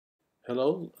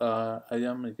Hello, I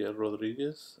am Miguel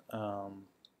Rodriguez.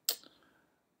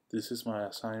 This is my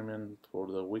assignment for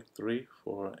the week 3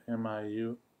 for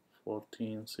MIU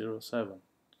 1407.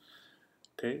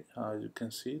 Okay, you can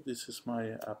see this is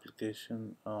my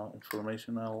application,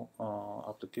 informational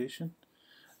application.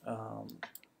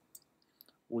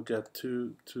 We got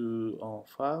two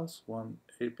files, one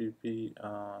app.js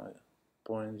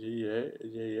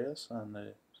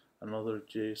and another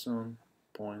json.js.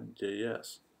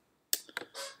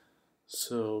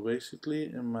 So basically,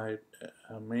 in my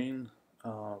main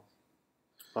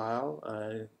file,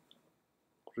 I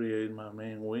create my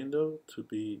main window to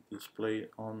be displayed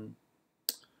on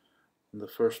the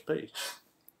first page.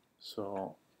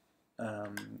 So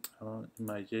in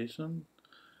my JSON,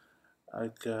 I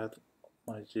got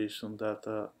my JSON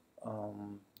data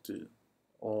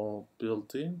all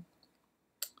built in,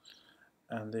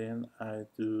 and then I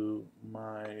do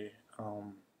my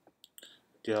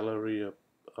gallery of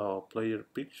player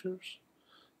pictures.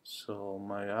 So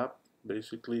my app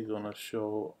basically gonna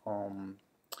show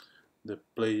the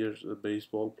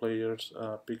baseball players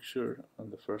picture on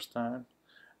the first time,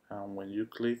 and when you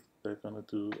click, they're gonna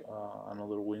do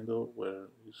another window where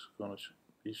it's gonna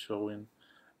be showing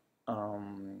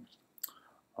the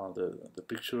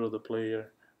picture of the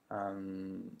player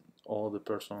and all the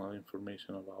personal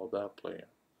information about that player.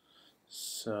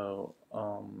 So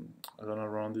I'm gonna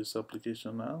run this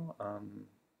application now, and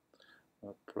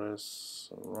I'll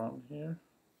press run here.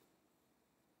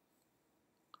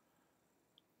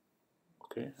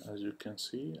 Okay, as you can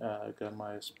see, I got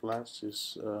my splash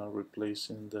is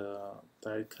replacing the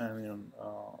titanium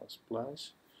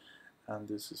splash, and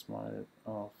this is my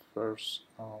first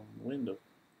window.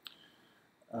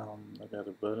 I got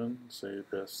a button say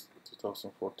best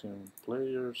 2014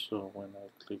 players, so when I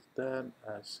click that,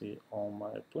 I see all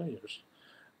my players.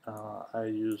 I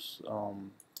use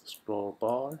scroll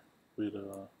bar with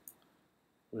a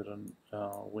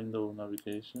window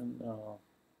navigation.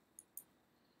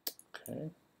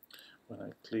 Okay, when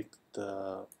I click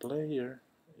the player,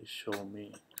 it show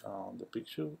me the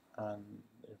picture and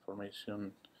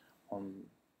information on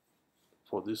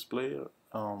for this player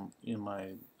in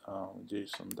my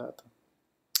JSON data.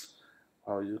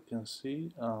 How you can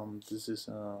see, this is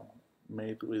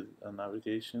made with a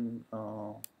navigation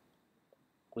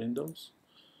windows,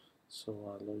 so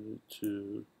allow you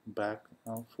to back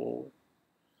and forward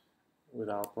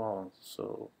without problems.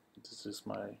 So this is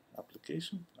my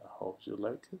application. I hope you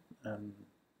like it, and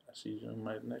I see you in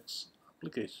my next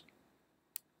application.